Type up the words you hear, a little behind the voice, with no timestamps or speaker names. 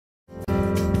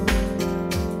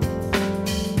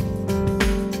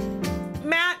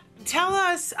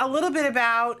us a little bit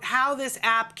about how this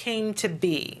app came to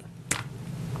be.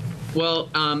 Well,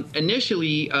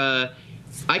 initially,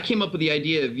 I came up with the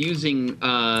idea of using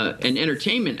an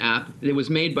entertainment app that was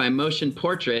made by Motion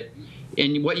Portrait.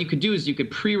 And what you could do is you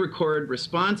could pre-record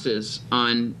responses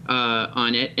on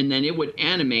it, and then it would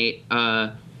animate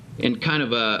in kind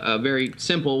of a very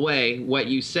simple way what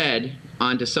you said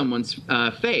onto someone's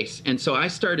face. And so I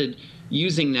started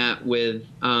using that with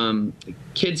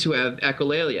kids who have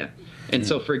echolalia. And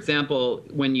so, for example,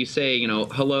 when you say, you know,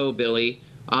 hello, Billy,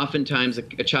 oftentimes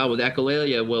a child with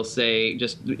echolalia will say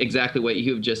just exactly what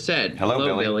you have just said.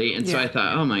 Hello, Billy. And so I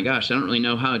thought, oh my gosh, I don't really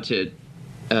know how to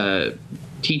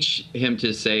teach him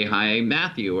to say hi,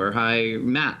 Matthew, or hi,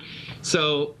 Matt.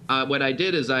 So what I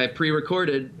did is I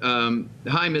pre-recorded,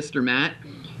 hi, Mr. Matt.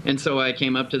 And so I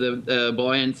came up to the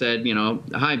boy and said, you know,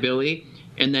 hi, Billy,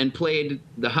 and then played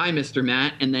the hi, Mr.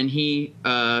 Matt, and then he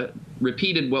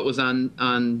repeated what was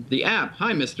on the app,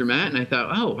 hi, Mr. Matt, and I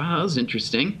thought, oh, wow, that was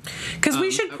interesting. Because we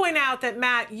should point out that,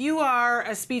 Matt, you are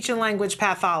a speech and language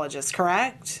pathologist,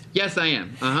 correct? Yes, I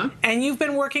am. And you've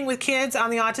been working with kids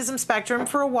on the autism spectrum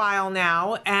for a while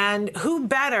now, and who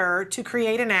better to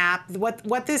create an app?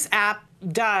 What this app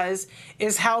does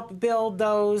is help build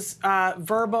those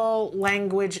verbal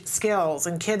language skills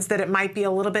in kids that it might be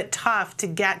a little bit tough to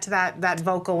get to that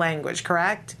vocal language,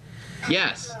 correct?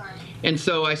 Yes. And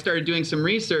so I started doing some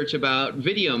research about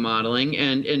video modeling,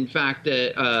 and in fact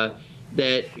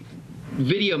that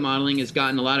video modeling has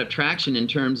gotten a lot of traction in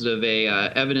terms of a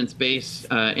evidence-based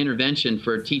intervention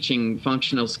for teaching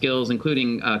functional skills,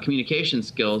 including communication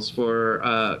skills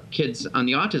for kids on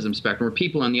the autism spectrum, or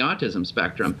people on the autism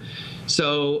spectrum.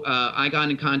 So I got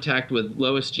in contact with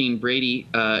Lois Jean Brady,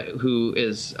 who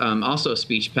is also a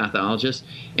speech pathologist,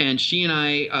 and she and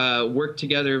I worked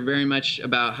together very much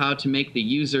about how to make the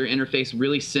user interface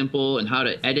really simple and how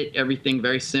to edit everything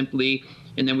very simply.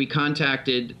 And then we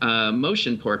contacted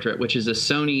Motion Portrait, which is a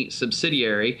Sony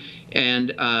subsidiary,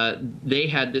 and they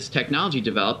had this technology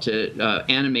developed to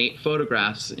animate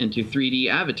photographs into 3D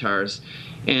avatars.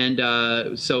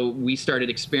 And so we started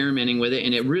experimenting with it,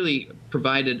 and it really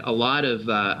provided a lot of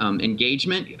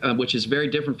engagement, which is very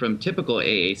different from typical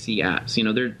AAC apps. You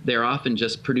know, they're often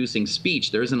just producing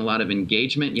speech. There isn't a lot of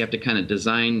engagement. You have to kind of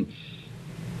design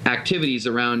activities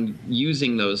around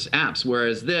using those apps,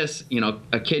 whereas this, you know,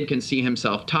 a kid can see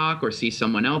himself talk or see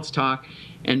someone else talk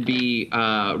and be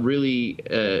really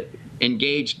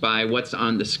engaged by what's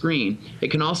on the screen. It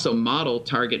can also model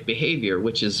target behavior,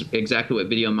 which is exactly what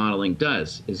video modeling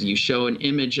does, is you show an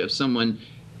image of someone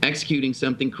executing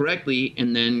something correctly,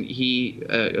 and then he,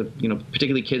 you know,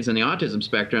 particularly kids on the autism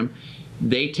spectrum,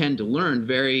 they tend to learn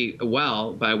very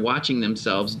well by watching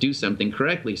themselves do something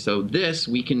correctly. So this,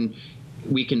 we can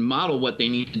model what they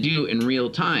need to do in real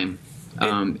time.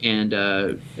 And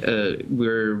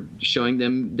we're showing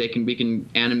them we can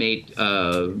animate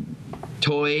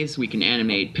toys, we can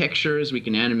animate pictures, we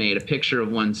can animate a picture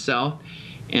of oneself,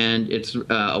 and it's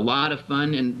a lot of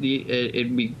fun. And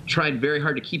we tried very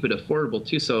hard to keep it affordable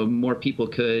too, so more people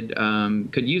could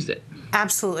use it.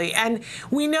 Absolutely. And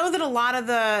we know that a lot of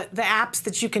the apps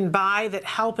that you can buy that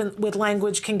help with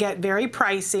language can get very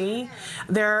pricey.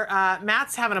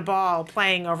 Matt's having a ball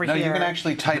playing over here. No, you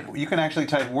can actually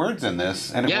type words in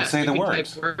this, and it will say the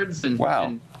words. Type words and,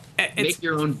 wow. And make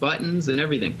your own buttons and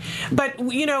everything. But,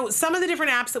 you know, some of the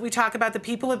different apps that we talk about that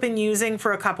people have been using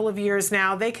for a couple of years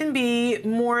now, they can be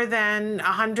more than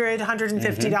 $100,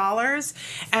 $150.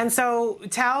 And so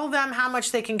tell them how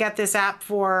much they can get this app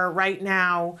for right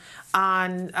now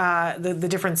on the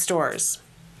different stores.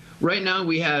 Right now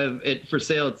we have it for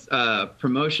sale. It's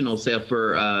promotional sale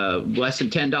for less than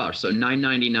 $10, so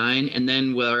 $9.99, and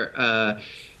then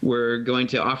we're going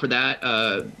to offer that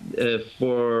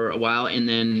for a while, and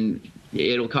then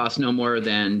it'll cost no more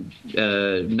than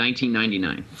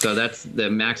 $19.99. So that's the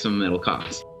maximum it'll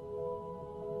cost.